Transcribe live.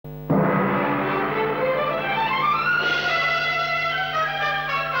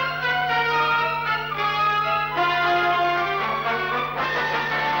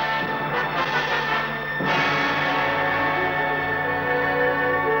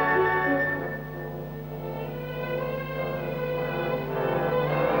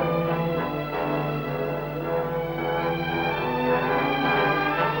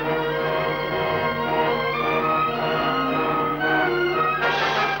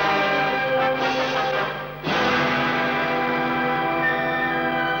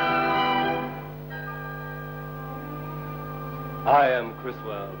am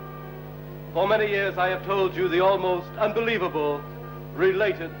Criswell. For many years I have told you the almost unbelievable,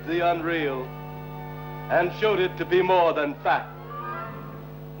 related the unreal, and showed it to be more than fact.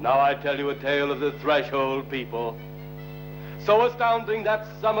 Now I tell you a tale of the threshold people, so astounding that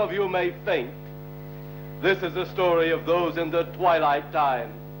some of you may faint. This is the story of those in the twilight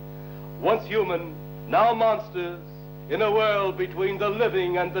time, once human, now monsters, in a world between the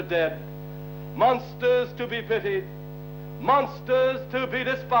living and the dead. Monsters to be pitied, monsters to be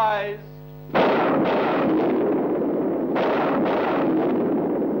despised.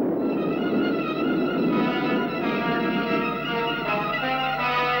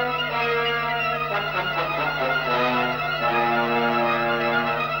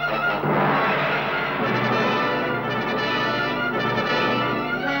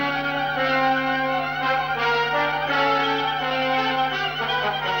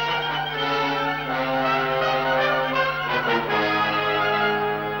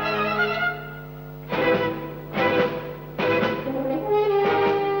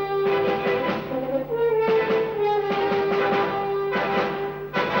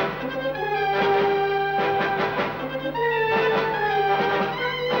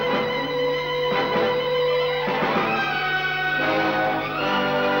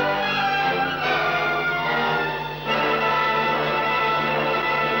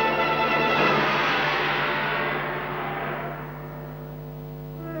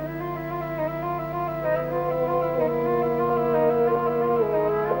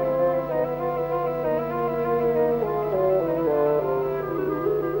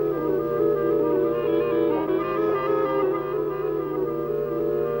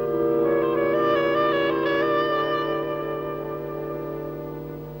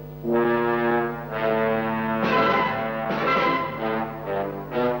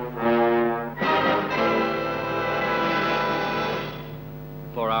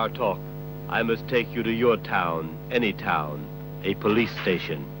 Talk, I must take you to your town, any town, a police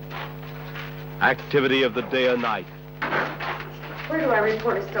station. Activity of the day or night. Where do I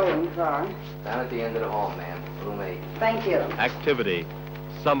report a stolen car? Down at the end of the hall, ma'am. Room 8. Thank you. Activity,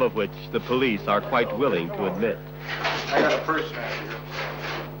 some of which the police are quite willing to admit. I got a purse snatcher here.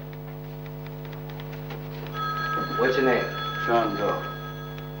 What's your name? John Doe.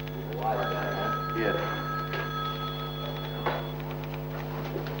 Wise guy, huh? Yeah.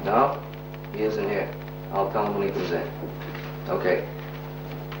 No, he isn't here. I'll tell him when he comes in. Okay.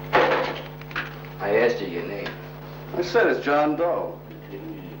 I asked you your name. I said it's John Doe.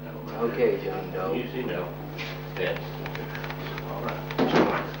 Okay, John Doe. Easy now. Yes. All right.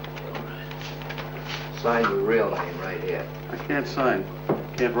 Sign your real name right here. I can't sign.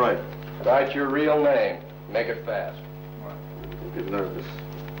 Can't write. Write your real name. Make it fast. I get nervous.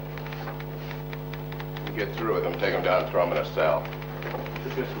 You get through with him, take him down and throw him in a cell.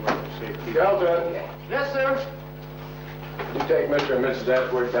 Kelton, Yes, sir. You take Mr. and Mrs.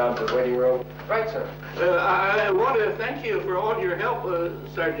 Edward down to the waiting room. Right, sir. I want to thank you for all your help,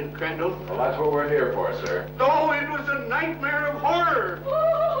 Sergeant Crandall. Well, that's what we're here for, sir. Oh, it was a nightmare of horror.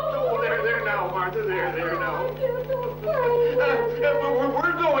 Oh, there now, Martha. There now.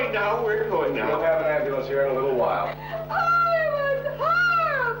 We're going now. We're going now. We'll have an ambulance here in a little while. Oh, it was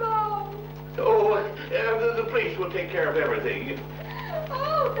horrible. Oh, the police will take care of everything.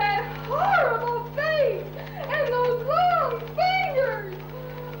 Oh, that horrible face and those long fingers.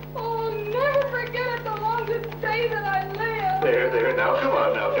 Oh, never forget it the longest day that I live. There now. Come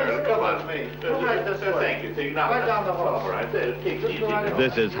on now, Charlie. Come on. All right, thank you. Now, Right down the hall. All right, take it easy.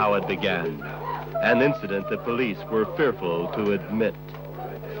 This is how it began. An incident the police were fearful to admit.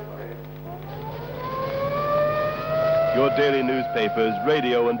 Your daily newspapers,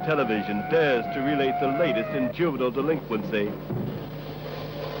 radio, and television dares to relate the latest in juvenile delinquency.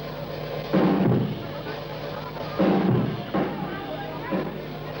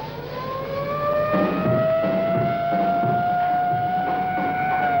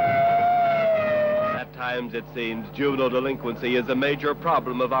 At times, it seems, juvenile delinquency is a major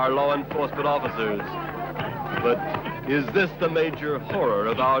problem of our law enforcement officers. But is this the major horror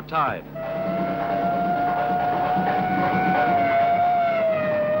of our time?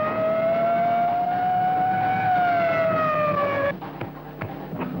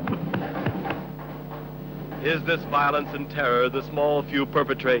 Is this violence and terror the small few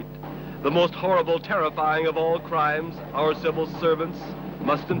perpetrate, the most horrible, terrifying of all crimes our civil servants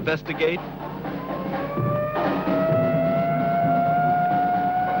must investigate?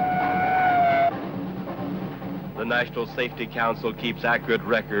 The National Safety Council keeps accurate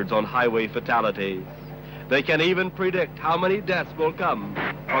records on highway fatalities. They can even predict how many deaths will come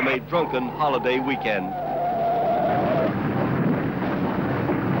from a drunken holiday weekend.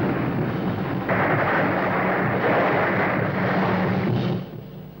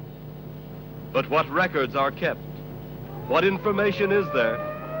 But what records are kept? What information is there?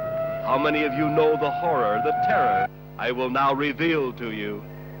 How many of you know the horror, the terror I will now reveal to you?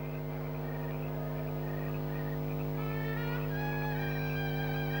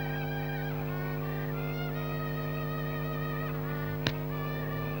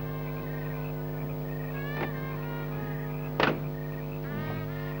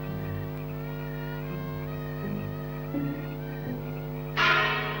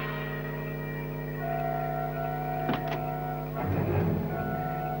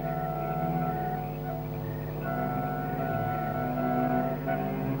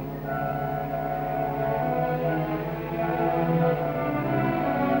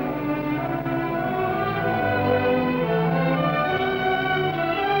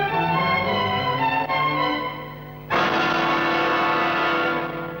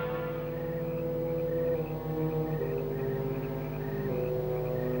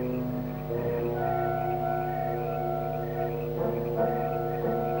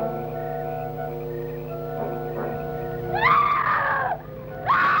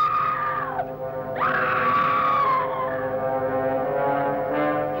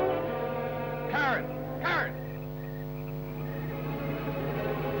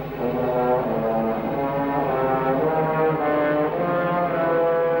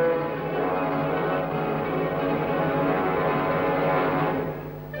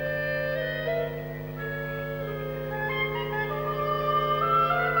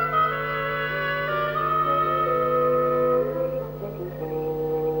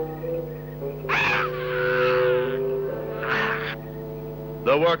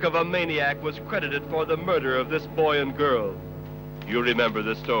 The work of a maniac was credited for the murder of this boy and girl. You remember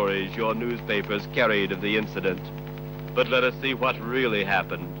the stories your newspapers carried of the incident. But let us see what really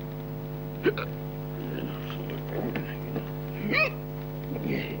happened.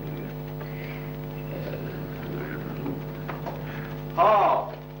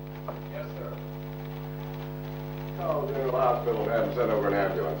 Paul! Yes, sir. Oh, General Hospital had him sent over an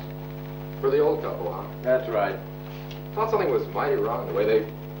ambulance. For the old couple, huh? That's right. Thought something was mighty wrong the way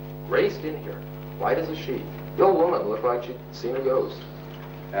they raced in here. White as a sheet. The old woman looked like she'd seen a ghost.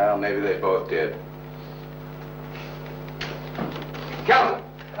 Well, maybe they both did. Kelton!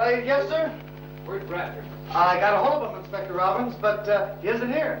 Yes, sir? Where's Bradford? I got a hold of him, Inspector Robbins, but he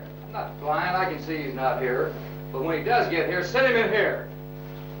isn't here. I'm not blind. I can see he's not here. But when he does get here, send him in here.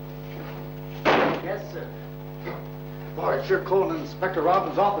 Yes, sir. Boy, it's sure cold in Inspector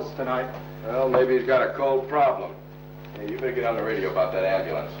Robbins' office tonight. Well, maybe he's got a cold problem. Hey, you better get on the radio about that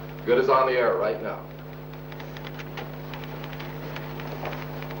ambulance. Good as on the air right now.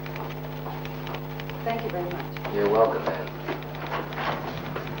 Thank you very much. You're welcome, man.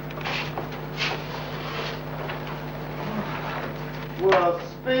 Well,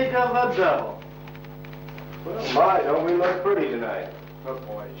 speak of the devil. Well, my, don't we look pretty tonight? Look,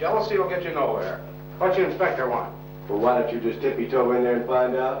 boy, jealousy will get you nowhere. What you Inspector want? Well, why don't you just tippy-toe in there and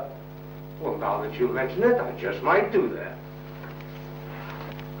find out? Well, now that you mention it, I just might do that.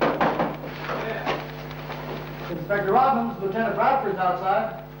 Inspector Robbins, Lieutenant Bradford's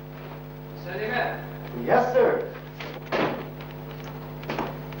outside. Send him in. Yes, sir.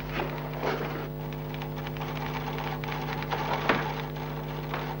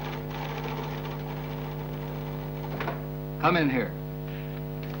 Come in here.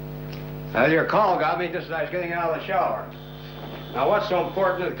 Well, your call got me just as I was getting out of the shower. Now, what's so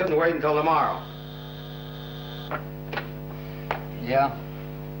important it couldn't wait until tomorrow? Yeah.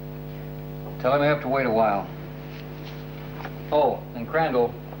 Tell him I have to wait a while. Oh, and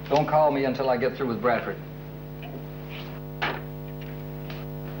Crandall, don't call me until I get through with Bradford.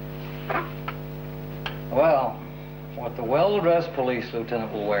 Well, what the well-dressed police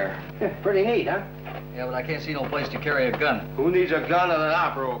lieutenant will wear. Pretty neat, huh? Yeah, but I can't see no place to carry a gun. Who needs a gun at an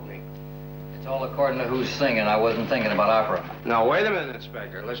opera opening? It's all according to who's singing. I wasn't thinking about opera. Now, wait a minute,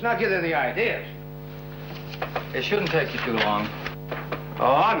 Inspector. Let's not get any ideas. It shouldn't take you too long.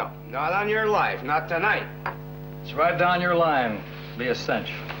 Oh, no. Not on your life. Not tonight. It's right down your line. Be a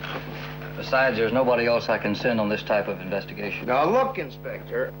cinch. Besides, there's nobody else I can send on this type of investigation. Now, look,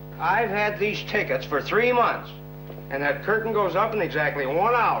 Inspector. I've had these tickets for 3 months. And that curtain goes up in exactly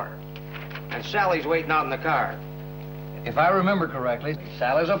 1 hour. And Sally's waiting out in the car. If I remember correctly,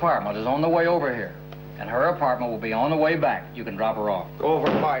 Sally's apartment is on the way over here. And her apartment will be on the way back. You can drop her off.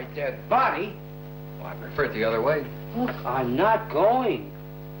 Over my dead body? Well, I prefer it the other way. Look, I'm not going.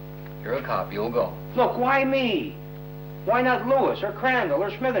 You're a cop. You'll go. Look, why me? Why not Lewis or Crandall or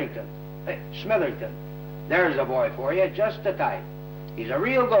Smitherington? Hey, Smitherington. There's a boy for you, just the type. He's a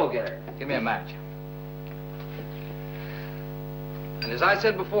real go-getter. Give me a match. And as I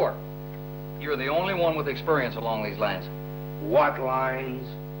said before, You're the only one with experience along these lines. What lines?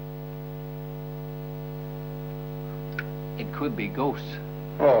 It could be ghosts.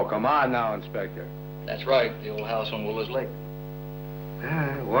 Oh, come on now, Inspector. That's right, the old house on Willows Lake.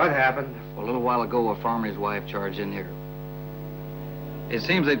 What happened? A little while ago, a farmer and his wife charged in here. It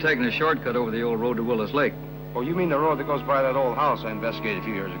seems they've taken a shortcut over the old road to Willows Lake. Oh, you mean the road that goes by that old house I investigated a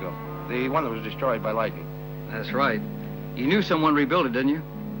few years ago? The one that was destroyed by lightning? That's right. You knew someone rebuilt it, didn't you?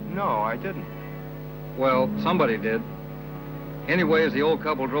 No, I didn't. Well, somebody did. Anyway, as the old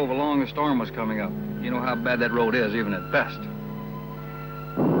couple drove along, a storm was coming up. You know how bad that road is, even at best.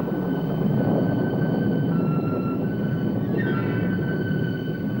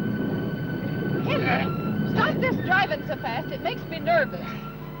 Henry, stop this driving so fast. It makes me nervous.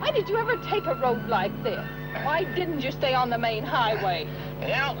 Why did you ever take a road like this? Why didn't you stay on the main highway?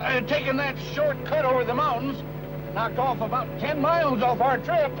 Well, taking that shortcut over the mountains knocked off about 10 miles off our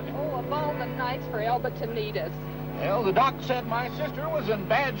trip. Oh, of all the nights for Elba to need us. Well, the doc said my sister was in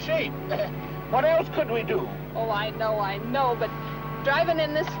bad shape. What else could we do? Oh, I know, but driving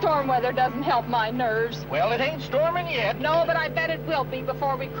in this storm weather doesn't help my nerves. Well, it ain't storming yet. No, but I bet it will be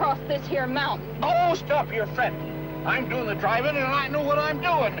before we cross this here mountain. Oh, stop your fretting. I'm doing the driving and I know what I'm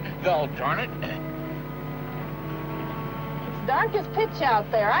doing. Gol darn it. It's dark as pitch out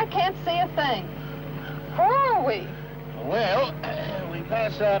there. I can't see a thing. Where are we? Well, we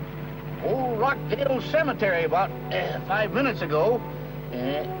passed that old Rockdale Cemetery about 5 minutes ago.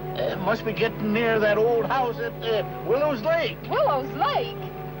 Must be getting near that old house at Willows Lake. Willows Lake?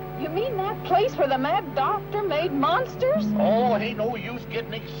 You mean that place where the mad doctor made monsters? Oh, it ain't no use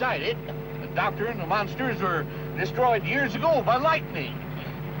getting excited. The doctor and the monsters were destroyed years ago by lightning.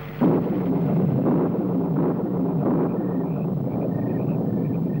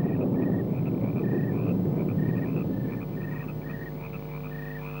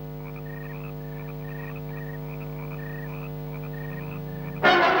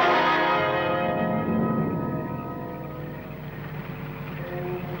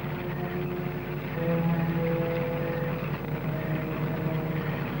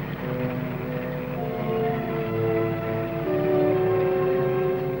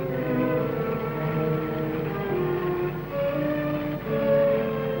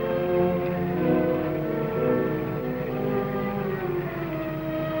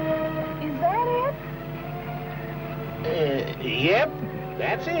 Yep,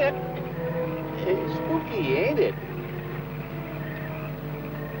 that's it. Spooky, ain't it?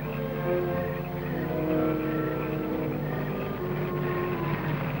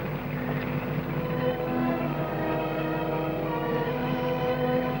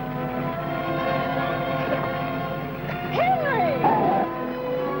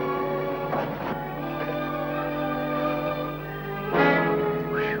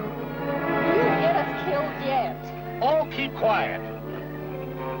 Keep quiet.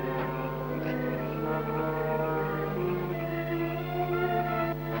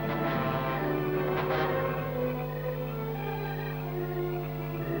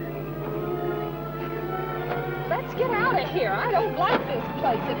 Let's get out of here. I don't like this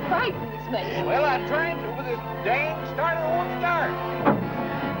place. It frightens me. Well, I'm trying to, but this dang starter won't start.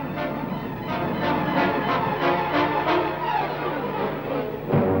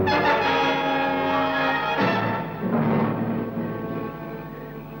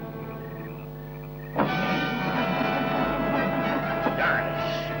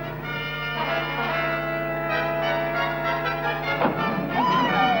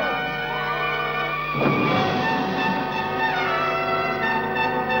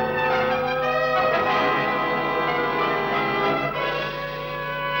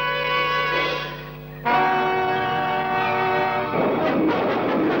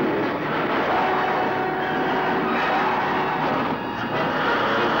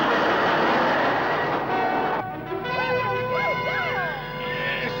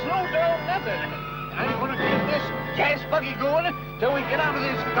 Till we get out of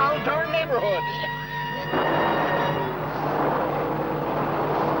this gol-darn neighborhood.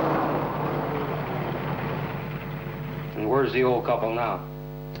 And where's the old couple now?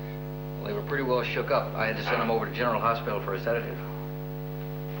 Well, they were pretty well shook up. I had to send them over to General Hospital for a sedative.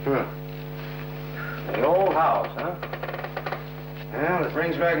 Huh. The old house, huh? Well, it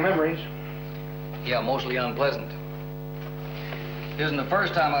brings back memories. Yeah, mostly unpleasant. Isn't the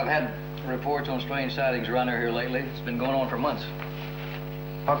first time I've had reports on strange sightings around here lately. It's been going on for months.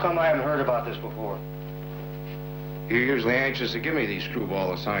 How come I haven't heard about this before? You're usually anxious to give me these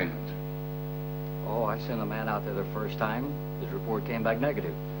screwball assignments. Oh, I sent a man out there the first time. His report came back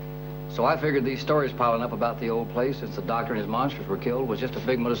negative. So I figured these stories piling up about the old place since the doctor and his monsters were killed was just a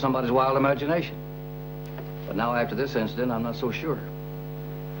figment of somebody's wild imagination. But now after this incident, I'm not so sure.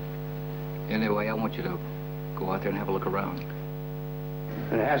 Anyway, I want you to go out there and have a look around.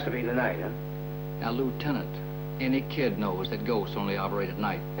 And it has to be tonight, huh? Now, Lieutenant, any kid knows that ghosts only operate at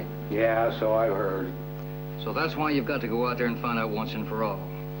night. Yeah, so I've heard. So that's why you've got to go out there and find out once and for all.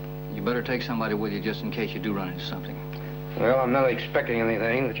 You better take somebody with you just in case you do run into something. Well, I'm not expecting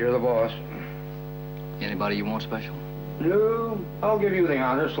anything, but you're the boss. Anybody you want special? No, I'll give you the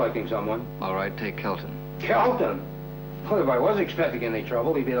honor of selecting someone. All right, take Kelton. Kelton? Well, if I was expecting any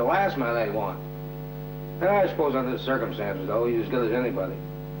trouble, he'd be the last man I'd want. I suppose under the circumstances, though, he's as good as anybody.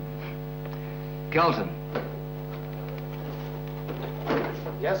 Kelton.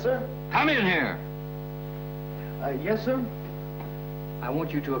 Yes, sir? Come in here. Yes, sir? I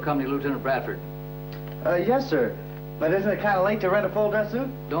want you to accompany Lieutenant Bradford. Yes, sir. But isn't it kind of late to rent a full dress suit?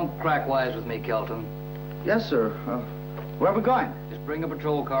 Don't crack wise with me, Kelton. Yes, sir. Where are we going? Just bring a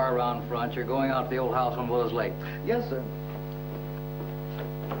patrol car around front. You're going out to the old house on Willows Lake. Yes, sir.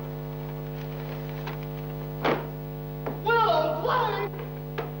 Willows Lake?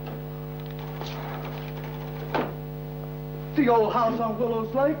 The old house on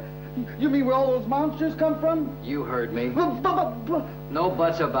Willows Lake? You mean where all those monsters come from? You heard me. But... No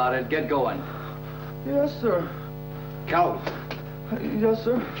buts about it. Get going. Yes, sir. Kelton, Yes,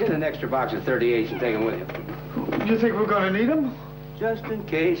 sir. get an extra box of 38s and take them with you. You think we're going to need them? Just in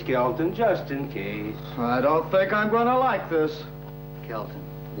case, Kelton, just in case. I don't think I'm going to like this. Kelton,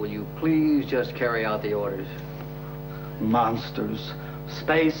 will you please just carry out the orders? Monsters,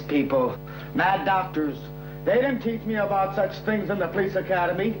 space people, mad doctors. They didn't teach me about such things in the police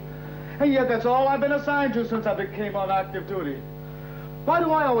academy. And yet that's all I've been assigned to since I became on active duty. Why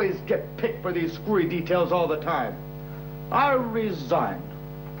do I always get picked for these screwy details all the time? I resign.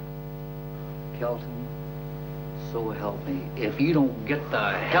 Kelton, so help me. If you don't get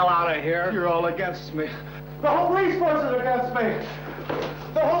the hell out of here... You're all against me. The whole police force is against me.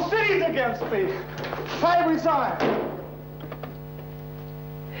 The whole city's against me. I resign.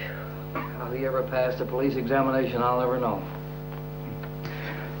 How he ever passed a police examination, I'll never know.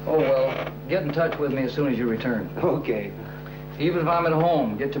 Oh, well, get in touch with me as soon as you return. Okay. Even if I'm at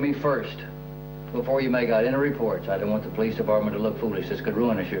home, get to me first. Before you make out any reports, I don't want the police department to look foolish. This could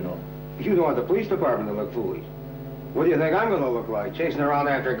ruin us, you know. You don't want the police department to look foolish. What do you think I'm going to look like, chasing around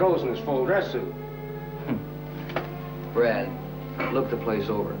after ghosts in this full dress suit? Brad, look the place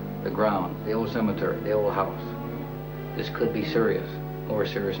over. The ground, the old cemetery, the old house. This could be serious, more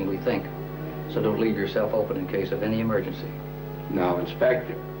serious than we think. So don't leave yourself open in case of any emergency. Now,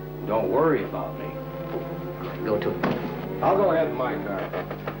 Inspector, don't worry about me. Go to it. I'll go ahead in my car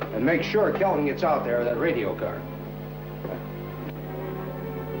and make sure Kelton gets out there with that radio car.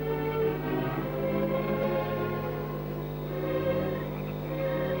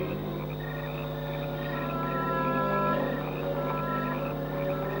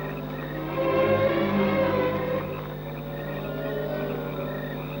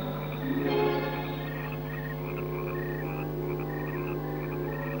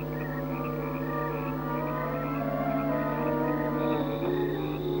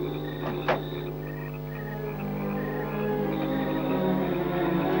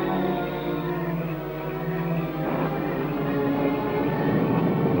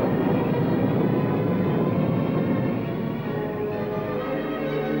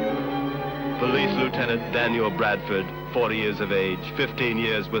 Daniel Bradford, 40 years of age, 15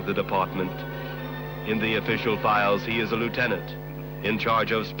 years with the department. In the official files, he is a lieutenant in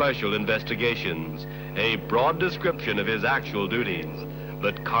charge of special investigations, a broad description of his actual duties,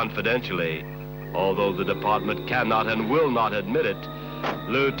 but confidentially, although the department cannot and will not admit it,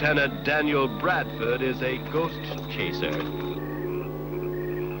 Lieutenant Daniel Bradford is a ghost chaser.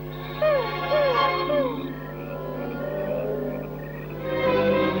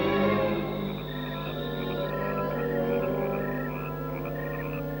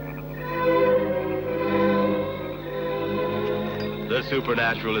 The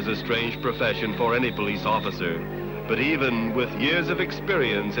supernatural is a strange profession for any police officer, but even with years of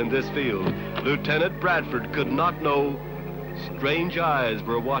experience in this field, Lieutenant Bradford could not know strange eyes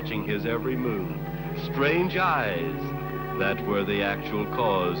were watching his every move. Strange eyes that were the actual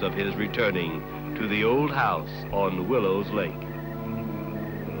cause of his returning to the old house on Willows Lake.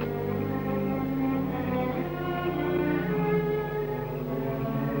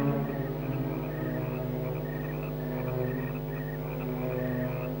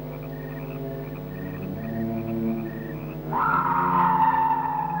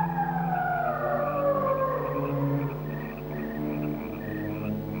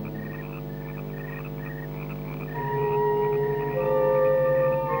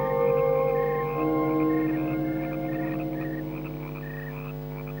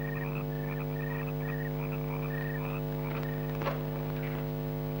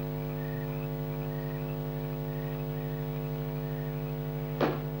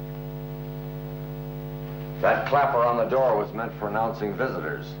 That clapper on the door was meant for announcing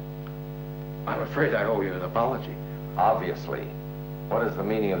visitors. I'm afraid I owe you an apology. Obviously. What is the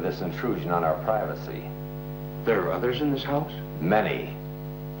meaning of this intrusion on our privacy? There are others in this house? Many.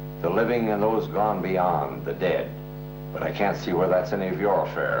 The living and those gone beyond, the dead. But I can't see where that's any of your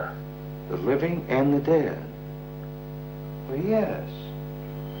affair. The living and the dead? Well, yes.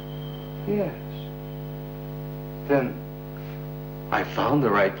 Yes. Then I found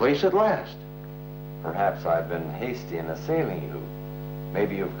the right place at last. Perhaps I've been hasty in assailing you.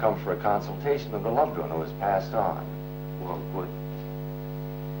 Maybe you've come for a consultation of the loved one who has passed on. Well,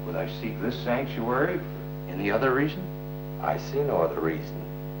 would I seek this sanctuary for any other reason? I see no other reason.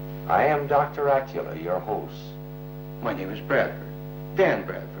 I am Dr. Acula, your host. My name is Bradford. Dan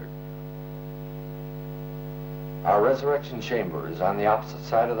Bradford. Our resurrection chamber is on the opposite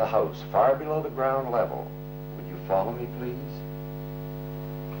side of the house, far below the ground level. Would you follow me, please?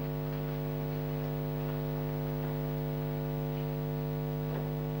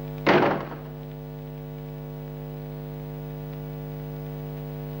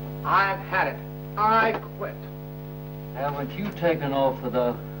 I've had it. I quit. Haven't you taken off for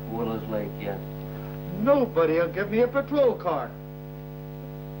the Willis Lake yet? Nobody'll give me a patrol car.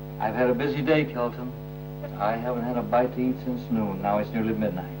 I've had a busy day, Kelton. I haven't had a bite to eat since noon. Now it's nearly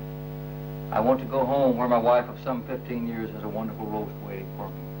midnight. I want to go home where my wife of some 15 years has a wonderful roast waiting for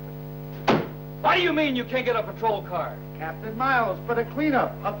me. What do you mean you can't get a patrol car? Captain Miles, put a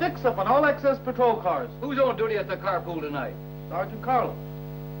cleanup, a fix-up on all excess patrol cars. Who's on duty at the carpool tonight? Sergeant Carlos.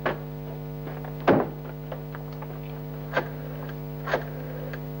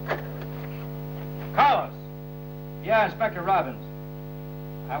 Carlos. Yeah, Inspector Robbins.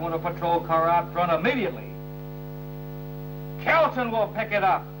 I want a patrol car out front immediately. Kelton will pick it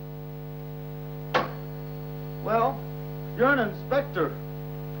up. Well, you're an inspector.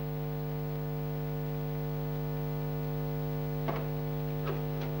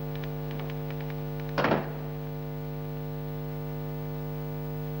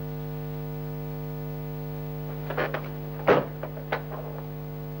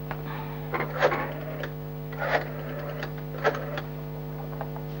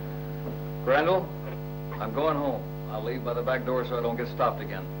 Grendel, I'm going home. I'll leave by the back door so I don't get stopped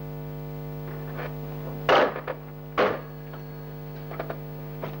again.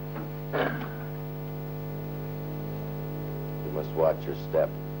 You must watch your step.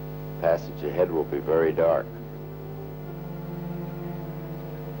 The passage ahead will be very dark.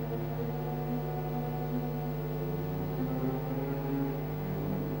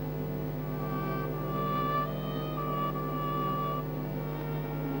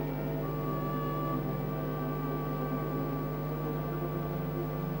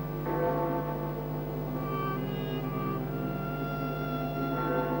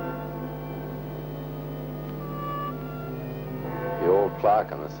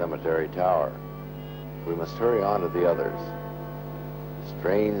 Clock on the cemetery tower. We must hurry on to the others.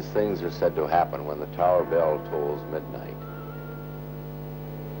 Strange things are said to happen when the tower bell tolls midnight.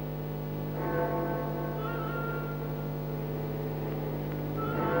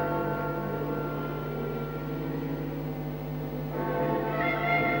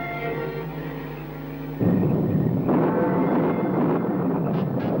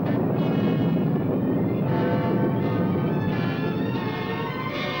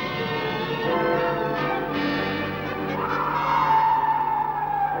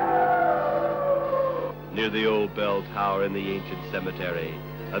 Near the old bell tower in the ancient cemetery,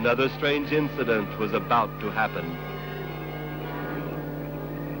 another strange incident was about to happen.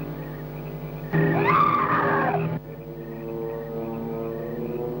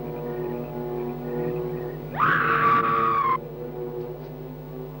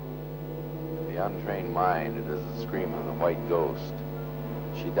 The untrained mind, it is the scream of the white ghost.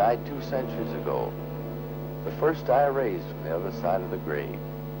 She died 2 centuries ago. The first I raised from the other side of the grave.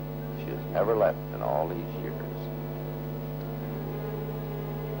 She has never left in all these years.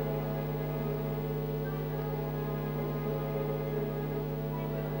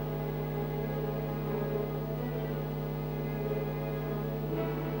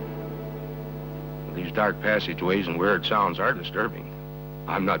 These dark passageways and weird sounds are disturbing.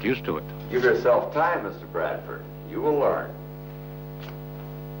 I'm not used to it. Give yourself time, Mr. Bradford. You will learn.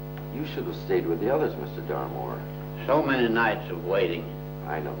 You should have stayed with the others, Mr. Darmore. So many nights of waiting.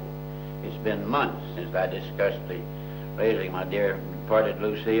 I know. It's been months since I discussed the raising my dear departed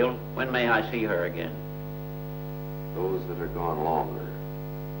Lucille. When may I see her again? Those that are gone longer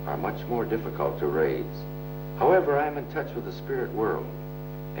are much more difficult to raise. However, I am in touch with the spirit world,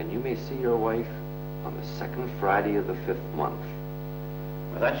 and you may see your wife on the 2nd Friday of the 5th month.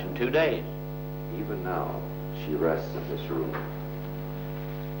 Well, that's in 2 days. Even now, She rests in this room.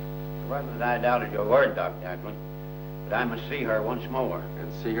 It wasn't that I doubted your word, Dr. Ackland, but I must see her once more.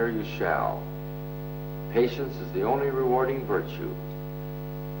 And see her you shall. Patience is the only rewarding virtue.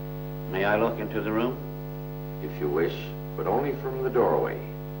 May I look into the room? If you wish, but only from the doorway.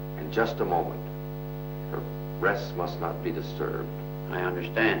 In just a moment. Her rest must not be disturbed. I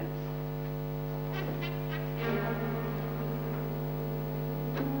understand.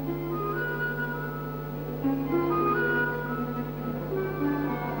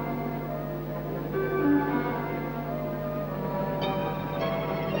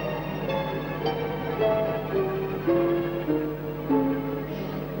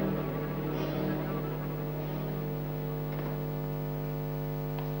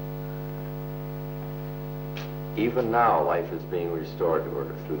 Even now, life is being restored to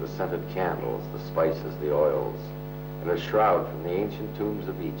her through the scented candles, the spices, the oils, and a shroud from the ancient tombs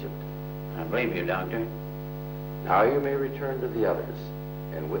of Egypt. I believe you, Doctor. Now you may return to the others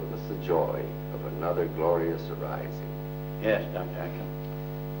and witness the joy of another glorious arising. Yes, Dr. Ackland.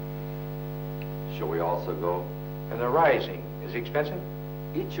 Shall we also go? And the rising is expensive?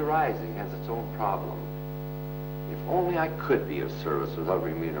 Each arising has its own problem. If only I could be of service without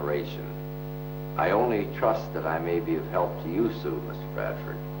remuneration. I only trust that I may be of help to you soon, Mr.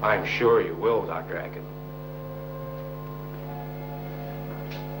 Bradford. I'm sure you will, Dr. Ackland.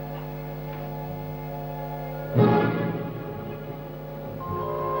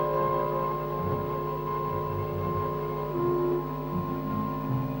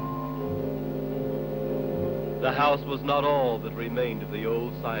 The house was not all that remained of the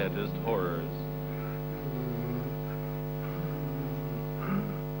old scientist horrors.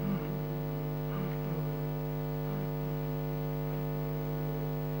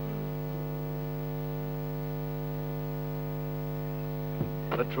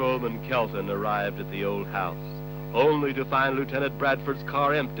 Patrolman Kelton arrived at the old house, only to find Lieutenant Bradford's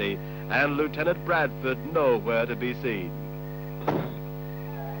car empty and Lieutenant Bradford nowhere to be seen.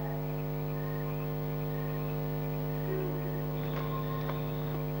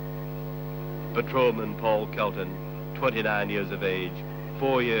 Patrolman Paul Kelton, 29 years of age,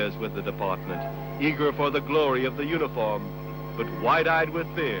 4 years with the department, eager for the glory of the uniform, but wide-eyed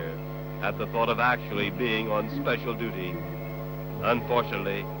with fear at the thought of actually being on special duty.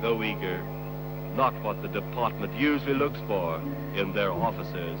 Unfortunately, though eager, not what the department usually looks for in their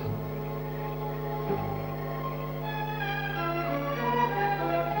officers.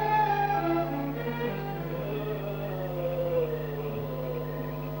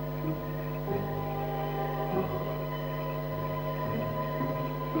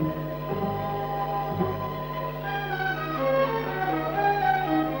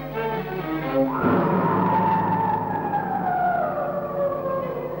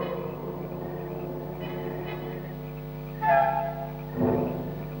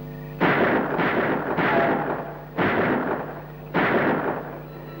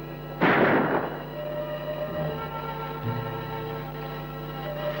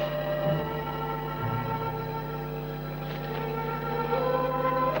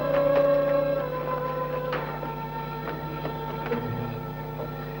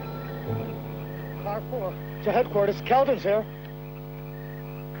 To headquarters, Kelton's here.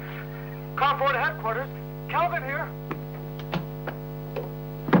 Car 4 to headquarters, Kelton here.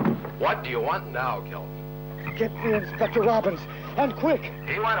 What do you want now, Kelton? Get me Inspector Robbins, and quick.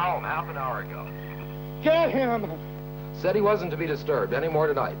 He went home half an hour ago. Get him. Said he wasn't to be disturbed any more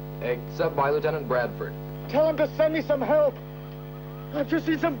tonight, except by Lieutenant Bradford. Tell him to send me some help. I've just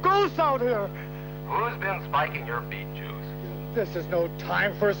seen some ghosts out here. Who's been spiking your feet, Juice? This is no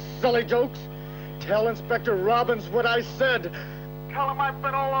time for silly jokes. Tell Inspector Robbins what I said. Tell him I've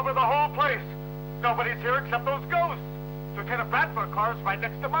been all over the whole place. Nobody's here except those ghosts. Lieutenant Bradford's car's right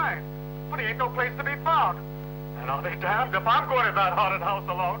next to mine. But he ain't no place to be found. And I'll be damned if I'm going to that haunted house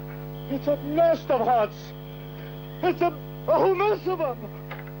alone. It's a nest of huts. It's a whole mess of them.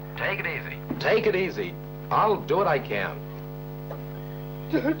 Take it easy. Take it easy. I'll do what I can.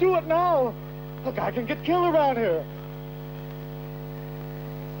 Do it now. A guy can get killed around here.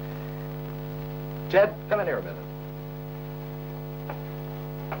 Ted, come in here a minute.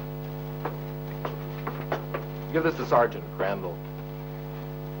 Give this to Sergeant Crandall.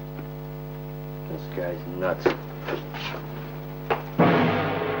 This guy's nuts.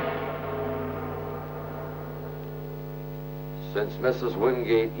 Since Mrs.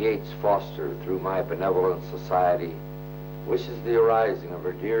 Wingate Yates Foster, through my benevolent society, wishes the arising of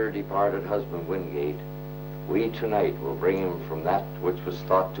her dear departed husband Wingate, we tonight will bring him from that which was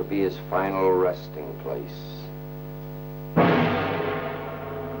thought to be his final resting place.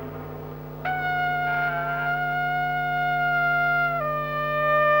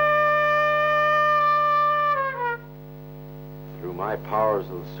 my powers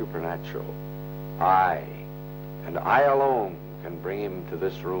of the supernatural. I, and I alone, can bring him to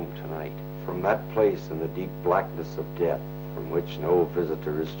this room tonight, from that place in the deep blackness of death, from which no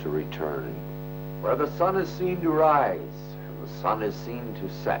visitor is to return, where the sun is seen to rise, and the sun is seen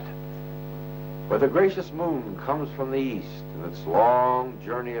to set, where the gracious moon comes from the east in its long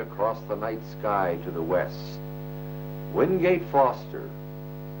journey across the night sky to the west. Wingate Foster,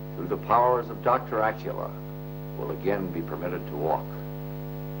 through the powers of Dr. Acula, will again be permitted to walk.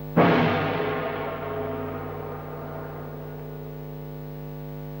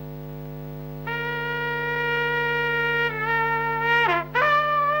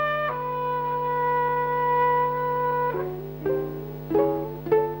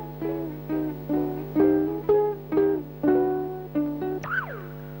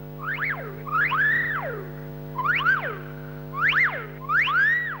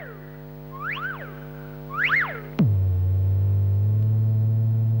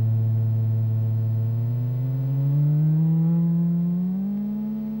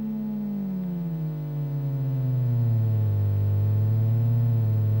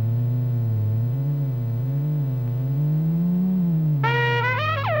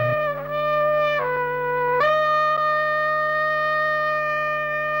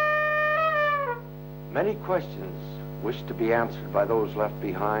 Many questions wished to be answered by those left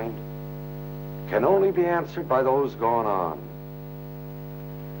behind can only be answered by those gone on,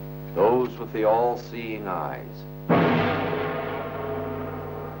 those with the all-seeing eyes.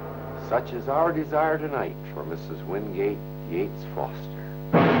 Such is our desire tonight for Mrs. Wingate Yates Foster.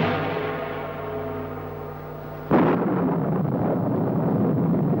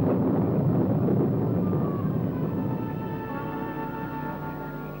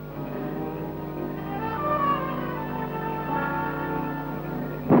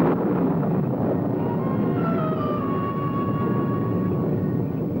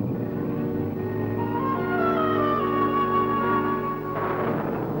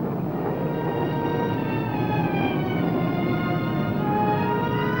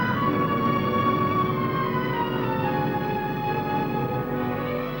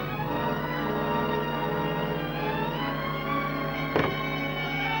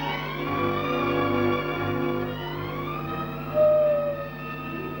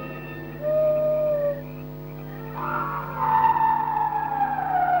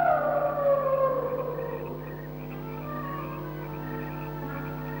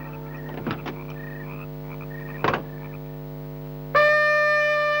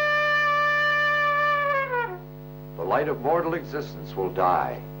 The light of mortal existence will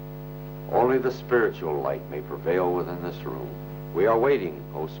die. Only the spiritual light may prevail within this room. We are waiting,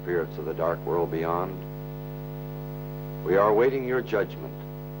 O spirits of the dark world beyond. We are awaiting your judgment,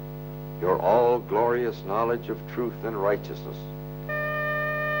 your all-glorious knowledge of truth and righteousness.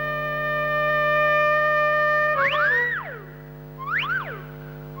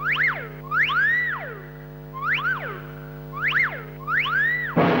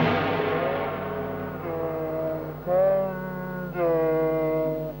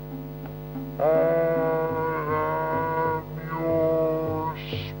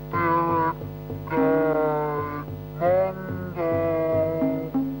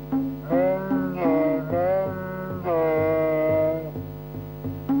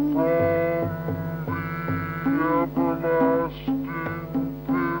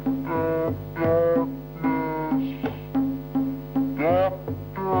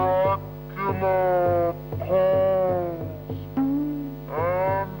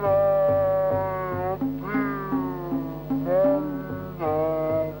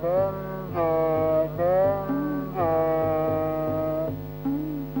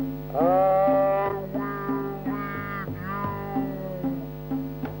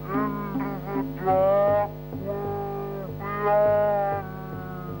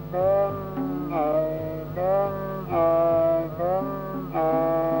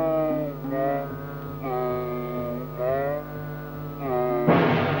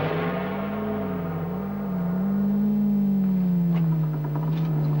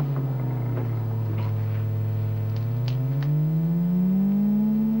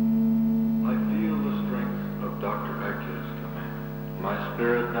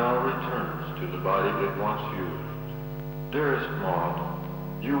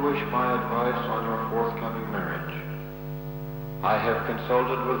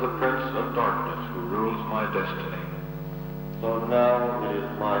 Consulted with the Prince of Darkness who rules my destiny. So now it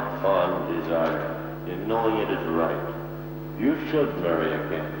is my fond desire, in knowing it is right, you should marry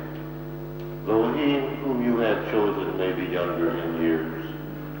again. Though he whom you have chosen may be younger in years,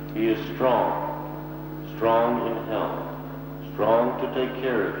 he is strong in health, strong to take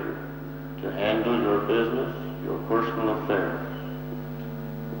care of you, to handle your business, your personal affairs.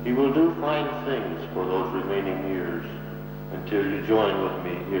 He will do fine things for those remaining years until you join with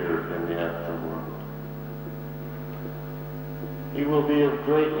me here in the afterworld. He will be of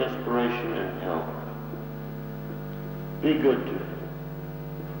great inspiration and help. Be good to him.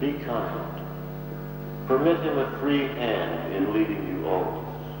 Be kind. Permit him a free hand in leading you always.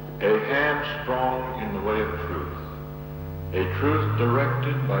 A hand strong in the way of truth. A truth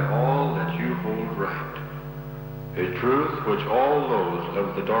directed by all that you hold right. A truth which all those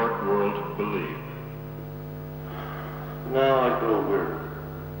of the dark world believe. Now I grow weary,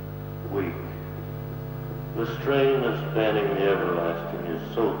 weak. The strain of spanning the everlasting is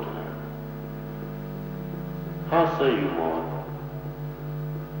so tiring. How say you, Maud?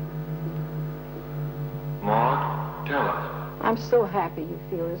 Maud, tell us. I'm so happy you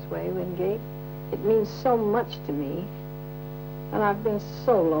feel this way, Wingate. It means so much to me. And I've been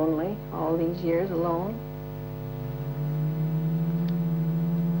so lonely all these years alone.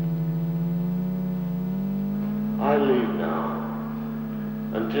 I leave now.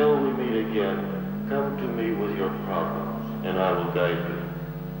 Until we meet again, come to me with your problems, and I will guide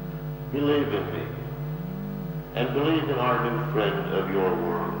you. Believe in me, and believe in our new friend of your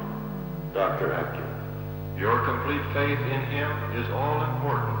world, Dr. Acula. Your complete faith in him is all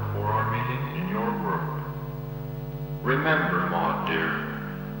important for our meeting in your world. Remember, Maud, dear,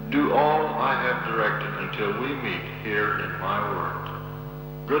 do all I have directed until we meet here in my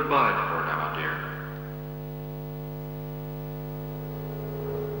world. Goodbye for now, dear.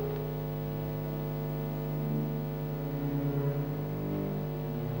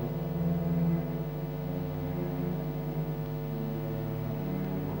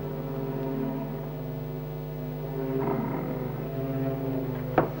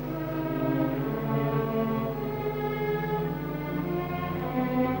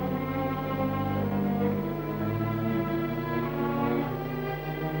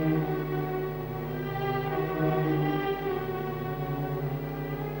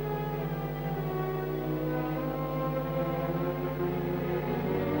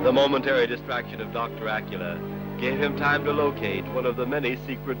 The momentary distraction of Dr. Acula gave him time to locate one of the many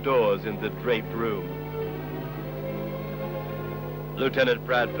secret doors in the draped room. Lieutenant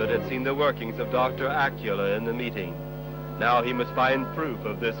Bradford had seen the workings of Dr. Acula in the meeting. Now he must find proof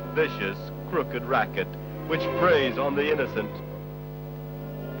of this vicious, crooked racket which preys on the innocent.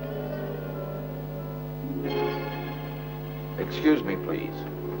 Excuse me, please.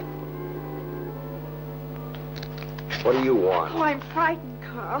 What do you want? Oh, I'm frightened,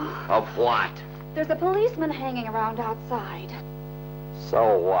 Carl. Of what? There's a policeman hanging around outside.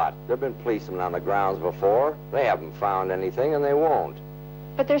 So what? There've been policemen on the grounds before. They haven't found anything, and they won't.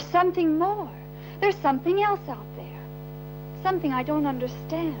 But there's something more. There's something else out there. Something I don't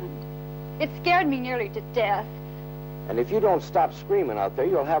understand. It scared me nearly to death. And if you don't stop screaming out there,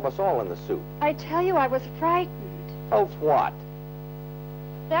 you'll have us all in the soup. I tell you, I was frightened. Of what?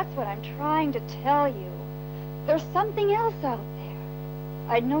 That's what I'm trying to tell you. There's something else out there.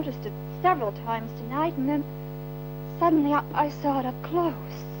 I'd noticed it several times tonight, and then suddenly I saw it up close.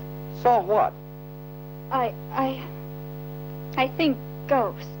 Saw what? I think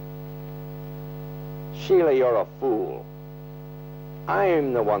ghosts. Sheila, you're a fool.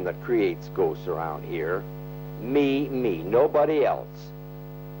 I'm the one that creates ghosts around here. Me, nobody else.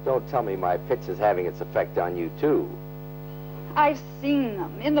 Don't tell me my pitch is having its effect on you, too. I've seen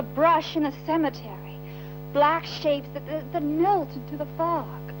them in the brush in the cemetery. Black shapes that melt into the fog.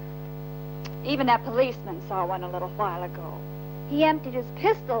 Even that policeman saw one a little while ago. He emptied his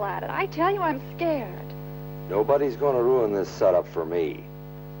pistol at it. I tell you, I'm scared. Nobody's going to ruin this setup for me.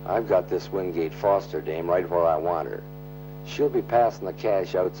 I've got this Wingate Foster dame right where I want her. She'll be passing the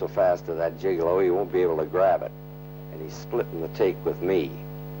cash out so fast to that gigolo he won't be able to grab it. And he's splitting the take with me.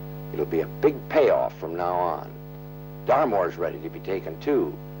 It'll be a big payoff from now on. Darmore's ready to be taken,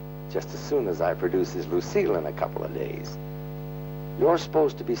 too, just as soon as I produce his Lucille in a couple of days. You're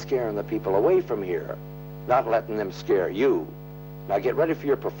supposed to be scaring the people away from here, not letting them scare you. Now get ready for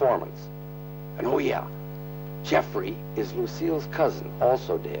your performance. And oh yeah, Jeffrey is Lucille's cousin,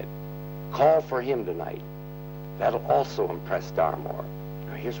 also dead. Call for him tonight. That'll also impress Darmore.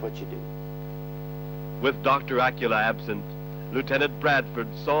 Now here's what you do. With Dr. Acula absent, Lieutenant Bradford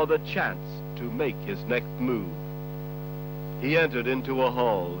saw the chance to make his next move. He entered into a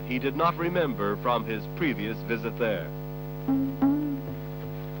hall he did not remember from his previous visit there.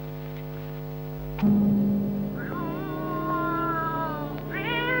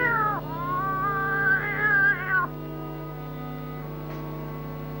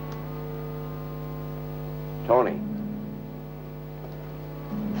 Tony,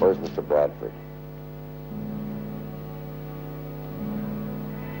 Bradford?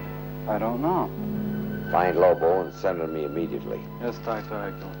 I don't know. Find Lobo and send him to me immediately. Yes,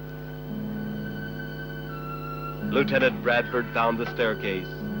 theatrically. Lieutenant Bradford found the staircase,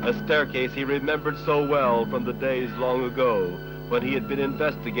 a staircase he remembered so well from the days long ago when he had been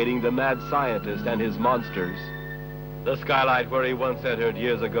investigating the mad scientist and his monsters. The skylight where he once entered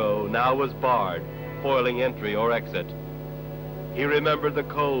years ago now was barred, foiling entry or exit. He remembered the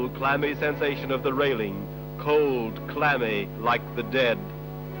cold, clammy sensation of the railing, cold, clammy, like the dead.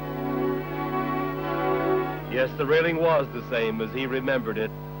 Yes, the railing was the same as he remembered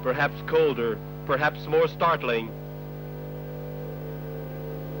it, perhaps colder, perhaps more startling.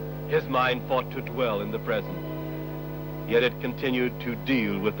 His mind fought to dwell in the present, yet it continued to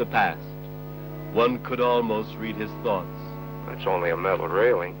deal with the past. One could almost read his thoughts. It's only a metal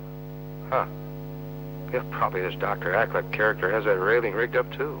railing. Huh. Yeah, probably this Dr. Acklet character has that railing rigged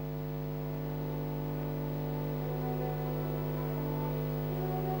up, too.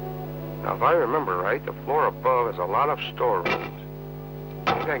 Now, if I remember right, the floor above has a lot of storerooms.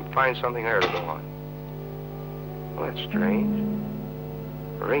 I think I can find something there to go on. Well, that's strange.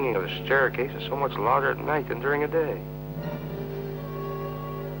 The ringing of the staircase is so much louder at night than during the day.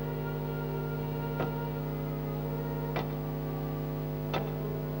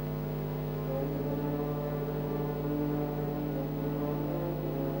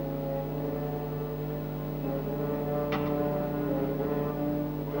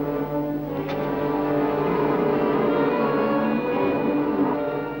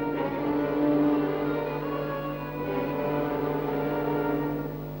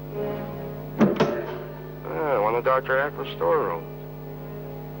 Dr. Ackles'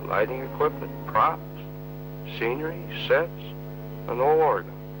 storerooms. Lighting equipment, props, scenery, sets, an old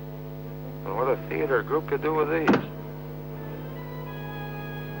organ. And what a theater group could do with these.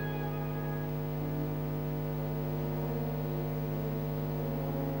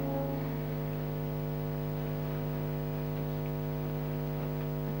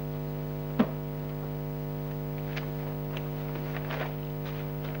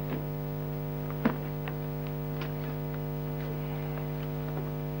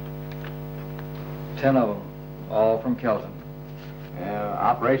 Ten of them, all from Kelton. Yeah,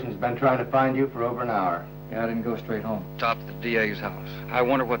 operation's been trying to find you for over an hour. Yeah, I didn't go straight home. Stopped at the DA's house. I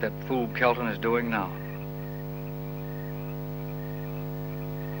wonder what that fool Kelton is doing now.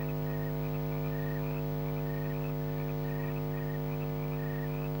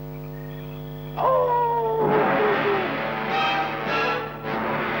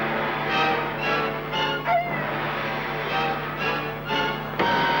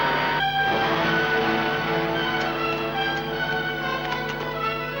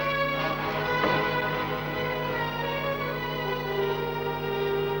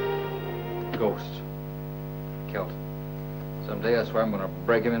 That's where I'm going to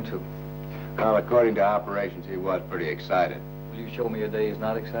break him in two. Well, according to operations, he was pretty excited. Will you show me a day he's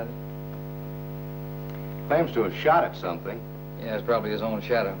not excited? Claims to have shot at something. Yeah, it's probably his own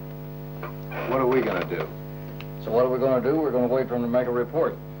shadow. What are we going to do? So what are we going to do? We're going to wait for him to make a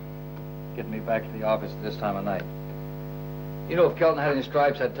report. Get me back to the office at this time of night. You know, if Kelton had any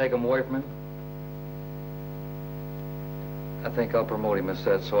stripes, I'd take them away from him. I think I'll promote him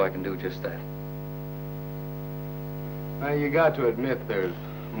instead so I can do just that. Well, you got to admit there's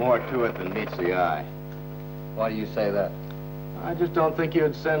more to it than meets the eye. Why do you say that? I just don't think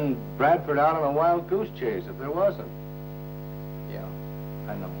you'd send Bradford out on a wild goose chase if there wasn't. Yeah,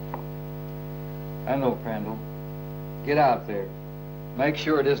 I know. I know, Crandall. Get out there. Make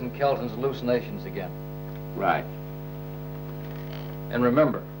sure it isn't Kelton's hallucinations again. Right. And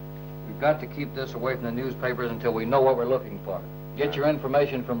remember, we've got to keep this away from the newspapers until we know what we're looking for. Get your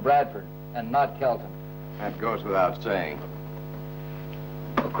information from Bradford and not Kelton. That goes without saying.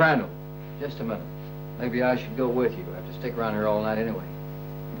 Oh, Crandall, just a minute. Maybe I should go with you. I have to stick around here all night anyway.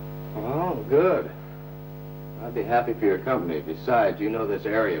 Oh, good. I'd be happy for your company. Besides, you know this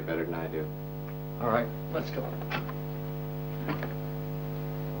area better than I do. All right, let's go.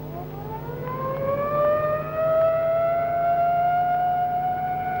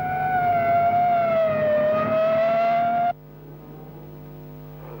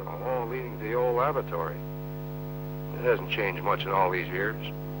 The hall leading to the old laboratory. It hasn't changed much in all these years.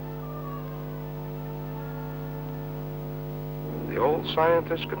 The old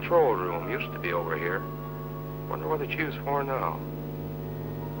scientist control room used to be over here. Wonder what it's used for now.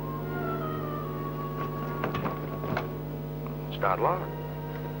 It's not locked.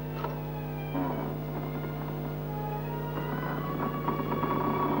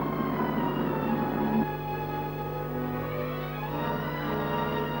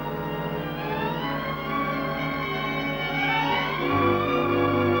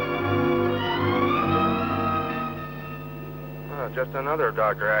 just another of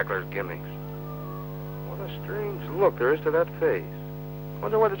Dr. Ackler's gimmicks. What a strange look there is to that face.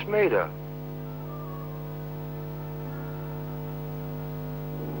 Wonder what it's made of.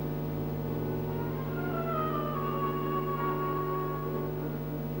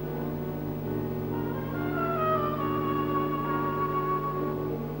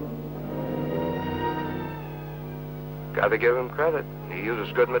 Gotta give him credit. He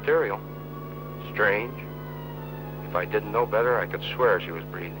uses good material. Strange. If I didn't know better, I could swear she was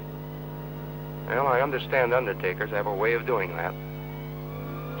breathing. Well, I understand undertakers have a way of doing that.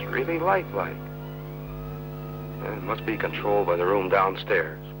 It's really lifelike. And it must be controlled by the room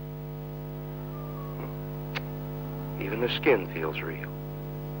downstairs. Even the skin feels real.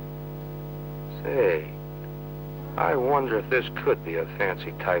 Say, I wonder if this could be a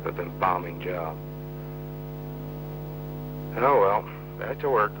fancy type of embalming job. Oh, well, back to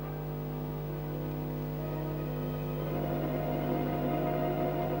work.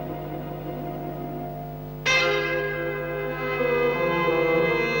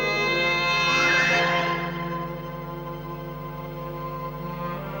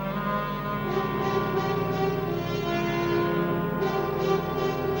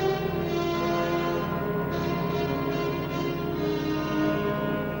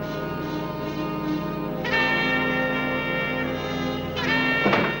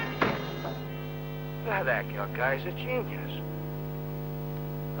 That guy's a genius.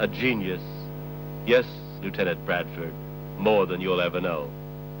 A genius? Yes, Lieutenant Bradford. More than you'll ever know.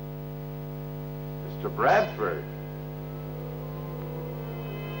 Mr. Bradford.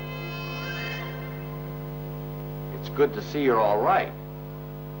 It's good to see you're all right.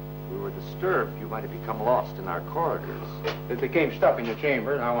 We were disturbed. You might have become lost in our corridors. It became stuck in the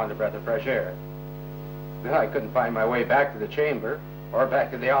chamber, and I wanted a breath of fresh air. Well, I couldn't find my way back to the chamber, or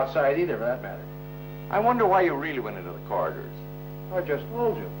back to the outside either, for that matter. I wonder why you really went into the corridors. I just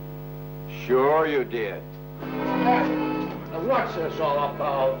told you. Sure you did. What's this all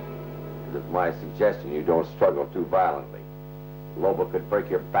about? It is my suggestion you don't struggle too violently. Lobo could break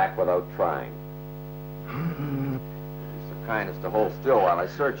your back without trying. Be so kind as to hold still while I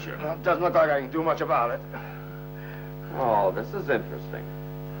search you. Well, it doesn't look like I can do much about it. Oh, this is interesting.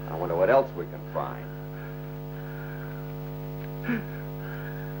 I wonder what else we can find.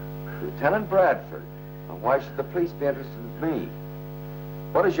 Lieutenant Bradford. Why should the police be interested in me?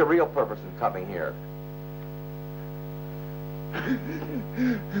 What is your real purpose in coming here?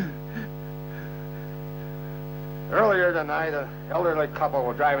 Earlier tonight, an elderly couple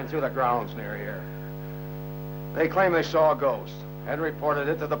were driving through the grounds near here. They claim they saw a ghost and reported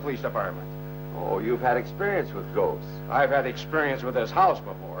it to the police department. Oh, you've had experience with ghosts. I've had experience with this house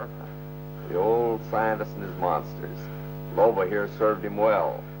before. The old scientist and his monsters. Lobo here served him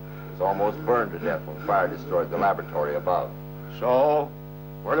well. Almost burned to death when fire destroyed the laboratory above. So,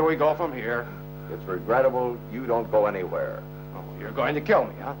 where do we go from here? It's regrettable you don't go anywhere. Oh, you're going to kill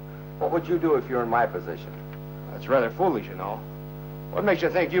me, huh? What would you do if you're in my position? That's rather foolish, you know. What makes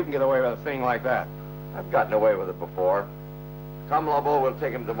you think you can get away with a thing like that? I've gotten away with it before. Come, Lobo, we'll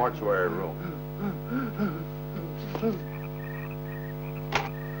take him to the mortuary room.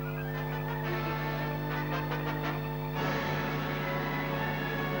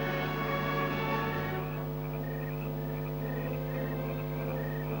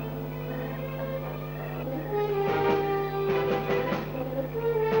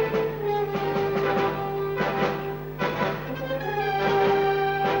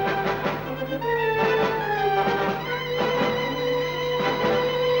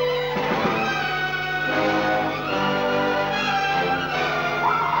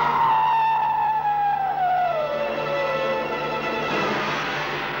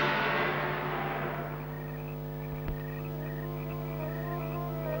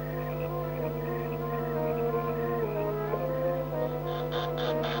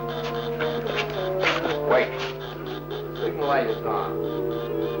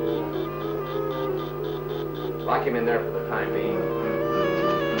 Lock him in there for the time being.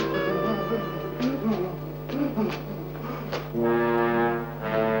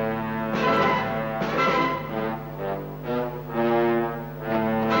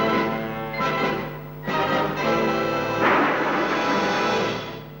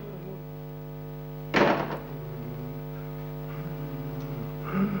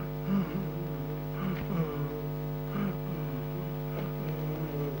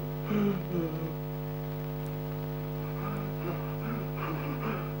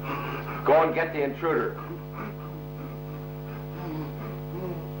 Go and get the intruder.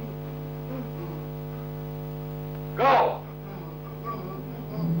 Go!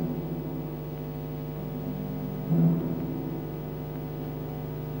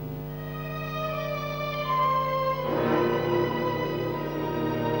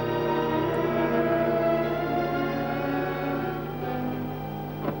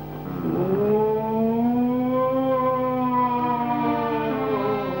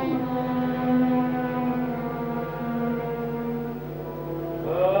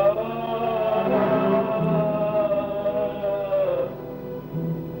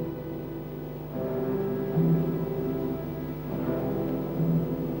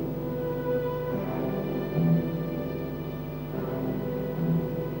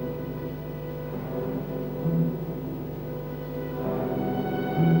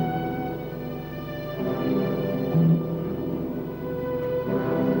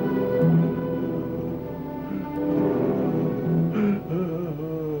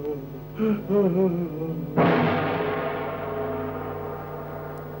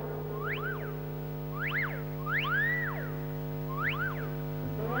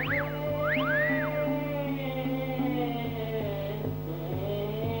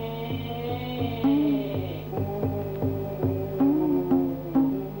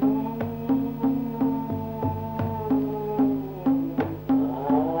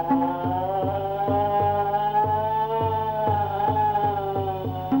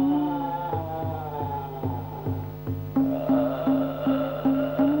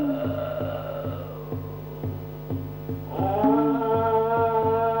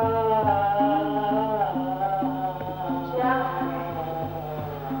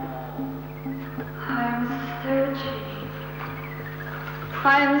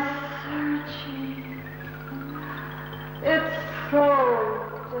 searching. It's so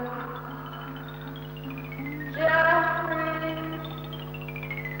dark. Jeffrey.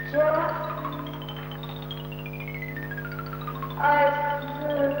 I've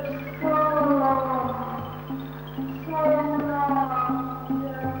searched so long.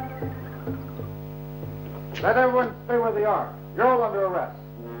 Let everyone stay where they are. You're all under arrest.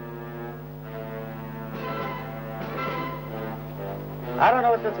 I don't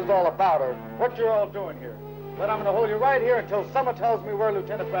know what this is all about or what you're all doing here, but I'm going to hold you right here until someone tells me where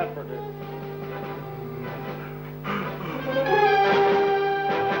Lieutenant Bradford is.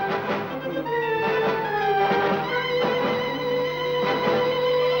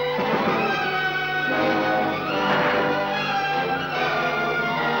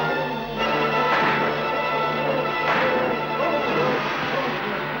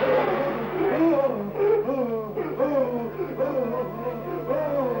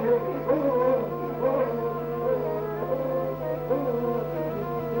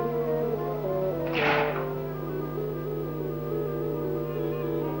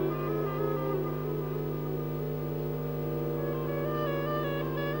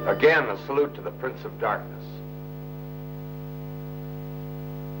 Again, a salute to the Prince of Darkness.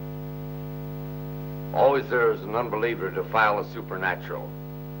 Always there is an unbeliever to defile the supernatural.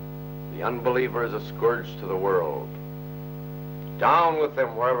 The unbeliever is a scourge to the world. Down with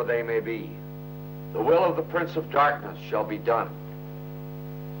them wherever they may be. The will of the Prince of Darkness shall be done.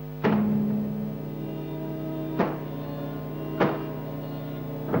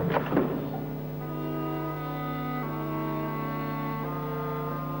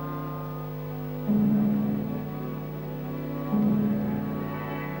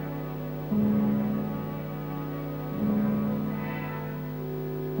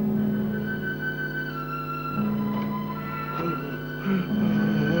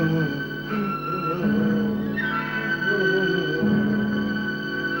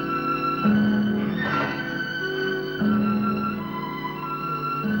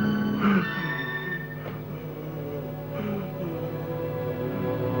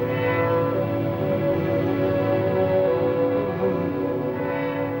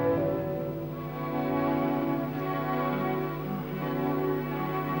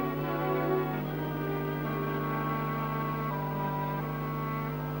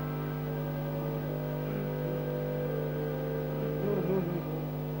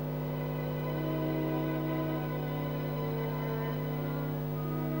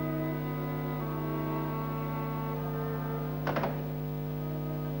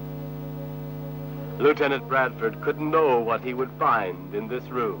 Lieutenant Bradford couldn't know what he would find in this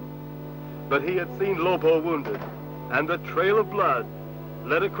room. But he had seen Lobo wounded, and the trail of blood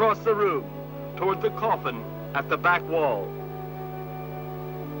led across the room toward the coffin at the back wall.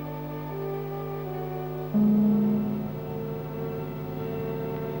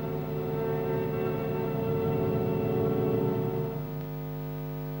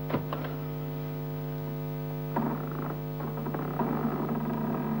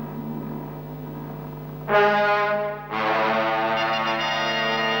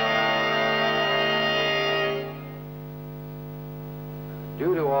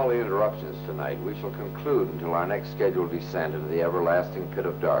 Due to all the interruptions tonight, we shall conclude until our next scheduled descent into the everlasting pit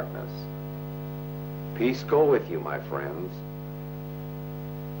of darkness. Peace go with you, my friends.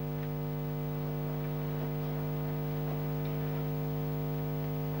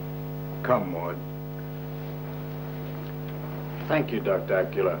 Come, Maud. Thank you, Dr.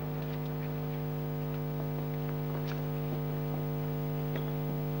 Acula.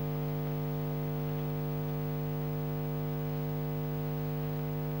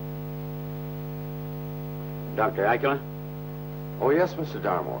 Dr. Acula? Oh, yes, Mr.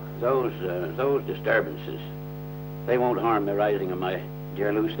 Darmore. Those disturbances, they won't harm the rising of my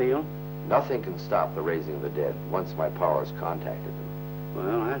dear Lucille? Nothing can stop the raising of the dead once my powers contacted them.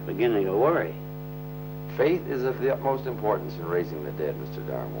 Well, that's beginning to worry. Faith is of the utmost importance in raising the dead, Mr.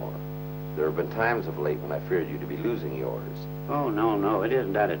 Darmore. There have been times of late when I feared you to be losing yours. Oh, no, it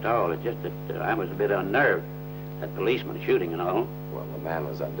isn't that at all. It's just that I was a bit unnerved. That policeman shooting and all. Well, the man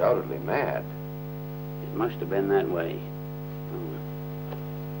was undoubtedly mad. It must have been that way.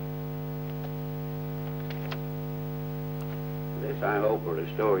 This, I hope, will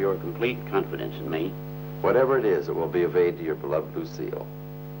restore your complete confidence in me. Whatever it is, it will be of aid to your beloved Lucille.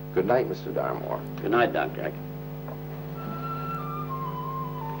 Good night, Mr. Darmore. Good night, Dr.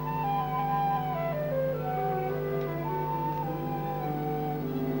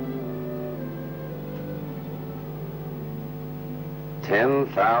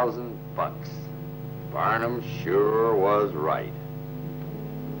 $10,000. Barnum sure was right.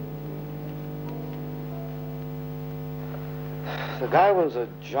 The guy was a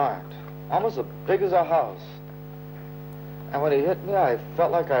giant, almost as big as a house. And when he hit me, I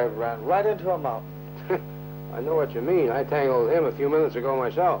felt like I ran right into a mountain. I know what you mean. I tangled him a few minutes ago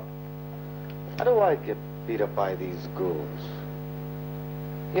myself. How do I get beat up by these ghouls?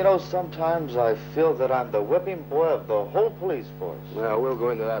 You know, sometimes I feel that I'm the whipping boy of the whole police force. Well, we'll go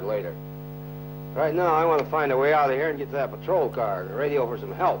into that later. Right now, I want to find a way out of here and get to that patrol car and radio for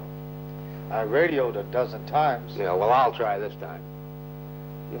some help. I radioed a dozen times. Yeah, well, I'll try this time.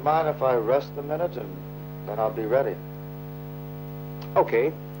 You mind if I rest a minute and then I'll be ready?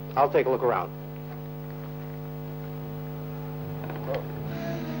 Okay. I'll take a look around.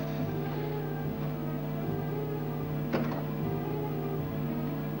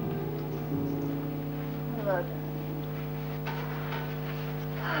 Hello,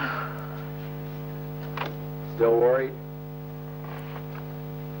 Still worried?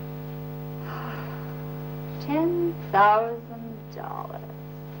 $10,000.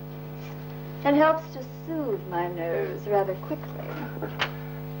 It helps to soothe my nerves rather quickly.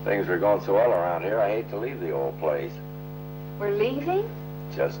 Things are going so well around here, I hate to leave the old place. We're leaving?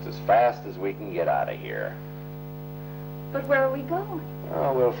 Just as fast as we can get out of here. But where are we going?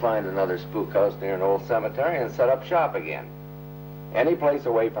 Oh, we'll find another spook house near an old cemetery and set up shop again. Any place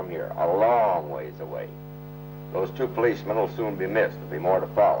away from here, a long ways away. Those two policemen will soon be missed. There'll be more to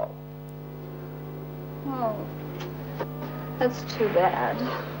follow. Oh, that's too bad.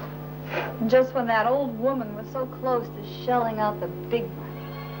 And just when that old woman was so close to shelling out the big money.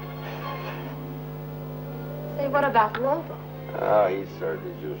 Say, what about Lobo? Oh, he's served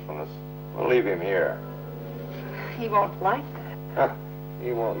his usefulness. We'll leave him here. He won't like that.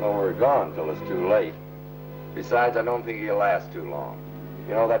 He won't know we're gone till it's too late. Besides, I don't think he'll last too long.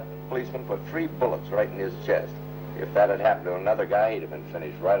 You know, that policeman put 3 bullets right in his chest. If that had happened to another guy, he'd have been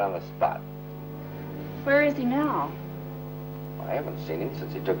finished right on the spot. Where is he now? I haven't seen him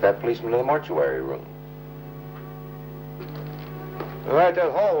since he took that policeman to the mortuary room. All right,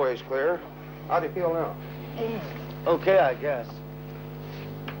 that hallway's clear. How do you feel now? Okay, I guess.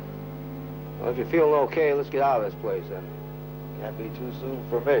 Well, if you're feeling okay, let's get out of this place, then. Can't be too soon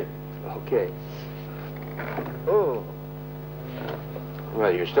for me. Okay. Oh.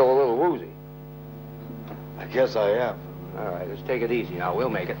 Well, you're still a little woozy. I guess I am. All right, let's take it easy now. We'll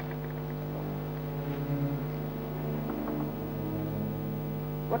make it.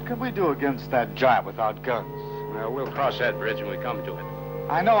 What can we do against that giant without guns? Well, we'll cross that bridge when we come to it.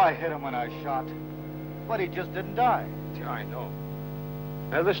 I know I hit him when I shot, but he just didn't die. Yeah, I know.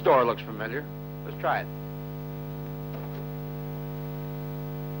 Now, this door looks familiar. Let's try it.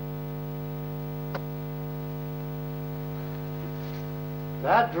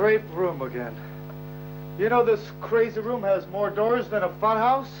 That draped room again. You know this crazy room has more doors than a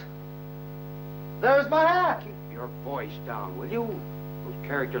funhouse? There's my hat. Keep your voice down, will you? Those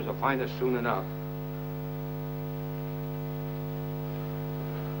characters will find us soon enough.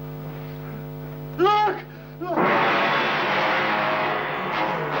 Look! Look!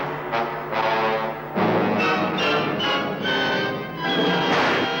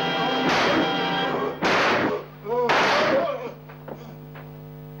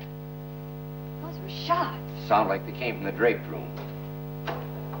 Sound like they came from the draped room.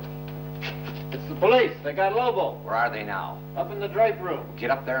 It's the police. They got Lobo. Where are they now? Up in the drape room. Get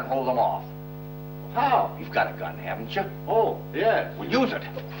up there and hold them off. How? You've got a gun, haven't you? Oh, yes. Well, use it.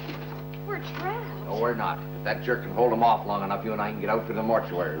 We're trapped. No, we're not. If that jerk can hold them off long enough, you and I can get out to the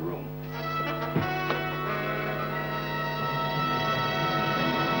mortuary room.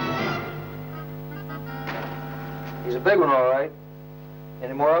 He's a big one, all right.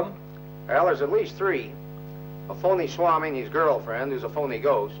 Any more of them? Well, there's at least 3. A phony Swami and his girlfriend, who's a phony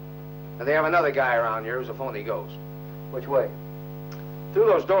ghost. And they have another guy around here who's a phony ghost. Which way? Through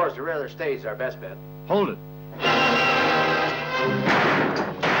those doors to rear their stage is our best bet. Hold it.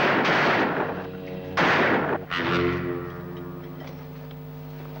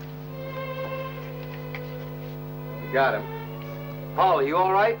 We got him. Paul, are you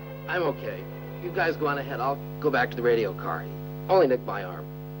all right? I'm okay. You guys go on ahead. I'll go back to the radio car. He only nicked my arm.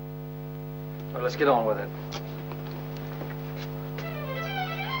 Well, let's get on with it.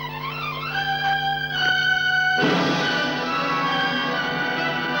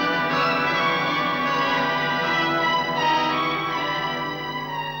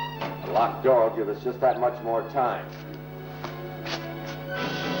 The locked door will give us just that much more time.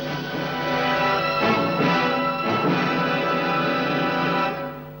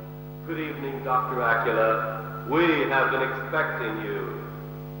 Good evening, Dr. Acula. We have been expecting you.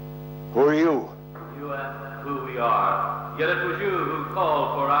 Who are you? You asked who we are, yet it was you who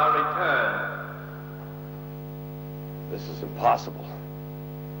called for our return. This is impossible.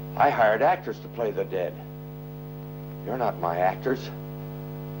 I hired actors to play the dead. You're not my actors.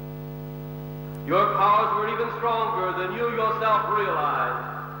 Your powers were even stronger than you yourself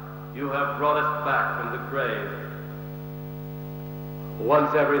realized. You have brought us back from the grave.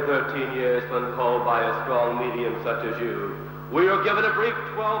 Once every 13 years, when called by a strong medium such as you, we are given a brief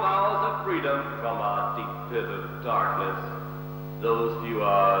 12 hours of freedom from our deep pit of darkness. Those few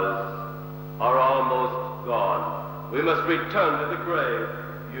hours are almost gone. We must return to the grave.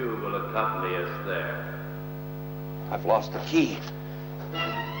 You will accompany us there. I've lost the key.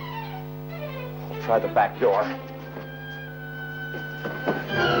 I'll try the back door.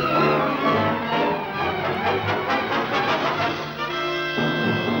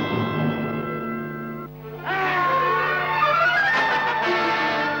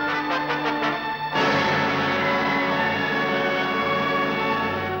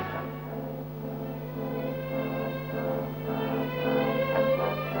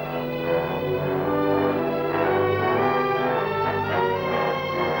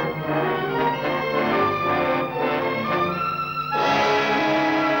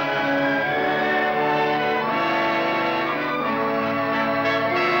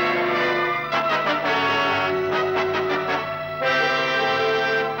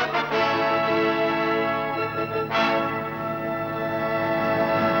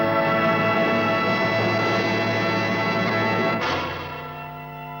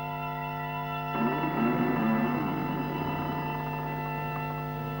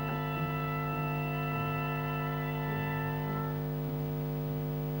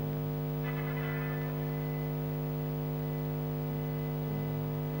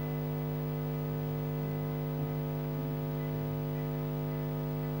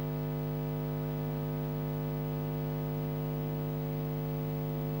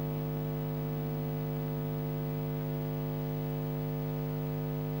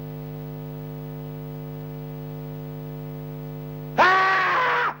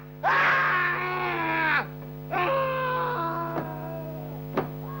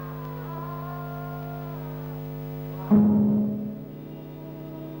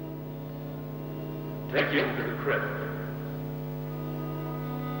 Take you into the crypt.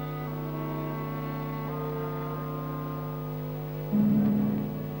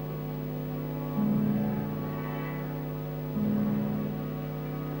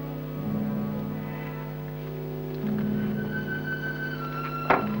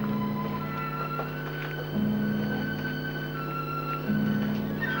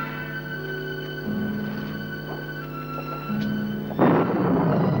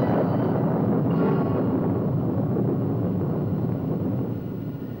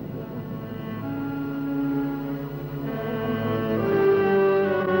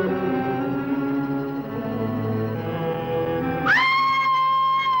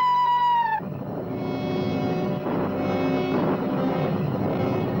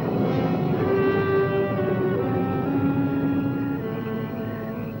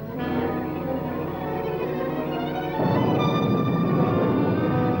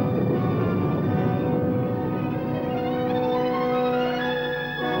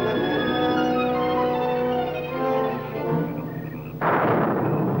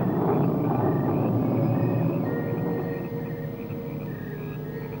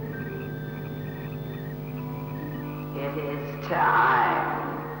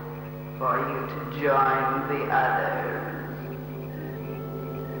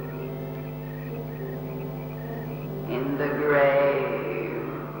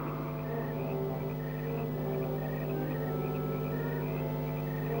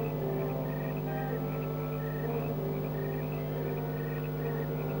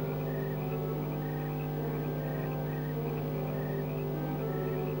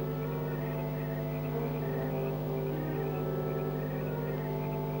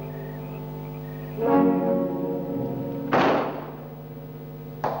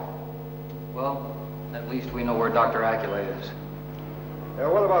 Well, at least we know where Dr. Acula is.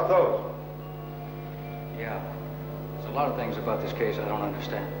 What about those? Yeah. There's a lot of things about this case I don't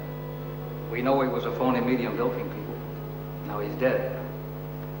understand. We know he was a phony medium bilking people. Now he's dead.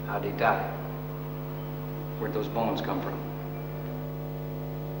 How'd he die? Where'd those bones come from?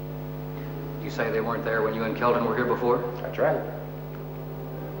 You say they weren't there when you and Kelton were here before? That's right.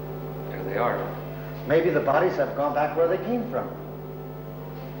 There they are. Maybe the bodies have gone back where they came from.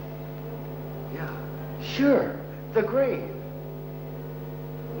 Yeah. Sure. The grave.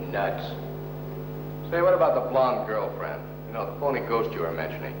 Nuts. Say, what about the blonde girlfriend? You know, the phony ghost you were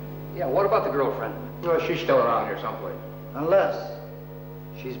mentioning. Yeah, what about the girlfriend? Well, she's still around here someplace. Unless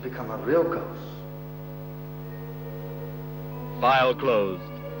she's become a real ghost. File closed.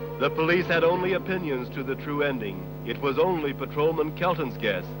 The police had only opinions to the true ending. It was only Patrolman Kelton's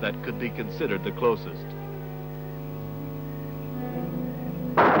guess that could be considered the closest.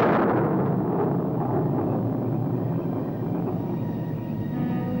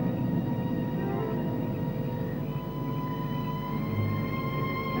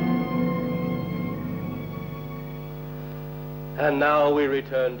 And now we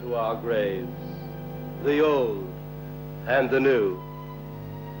return to our graves, the old and the new.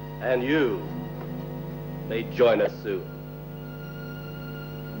 And you may join us soon.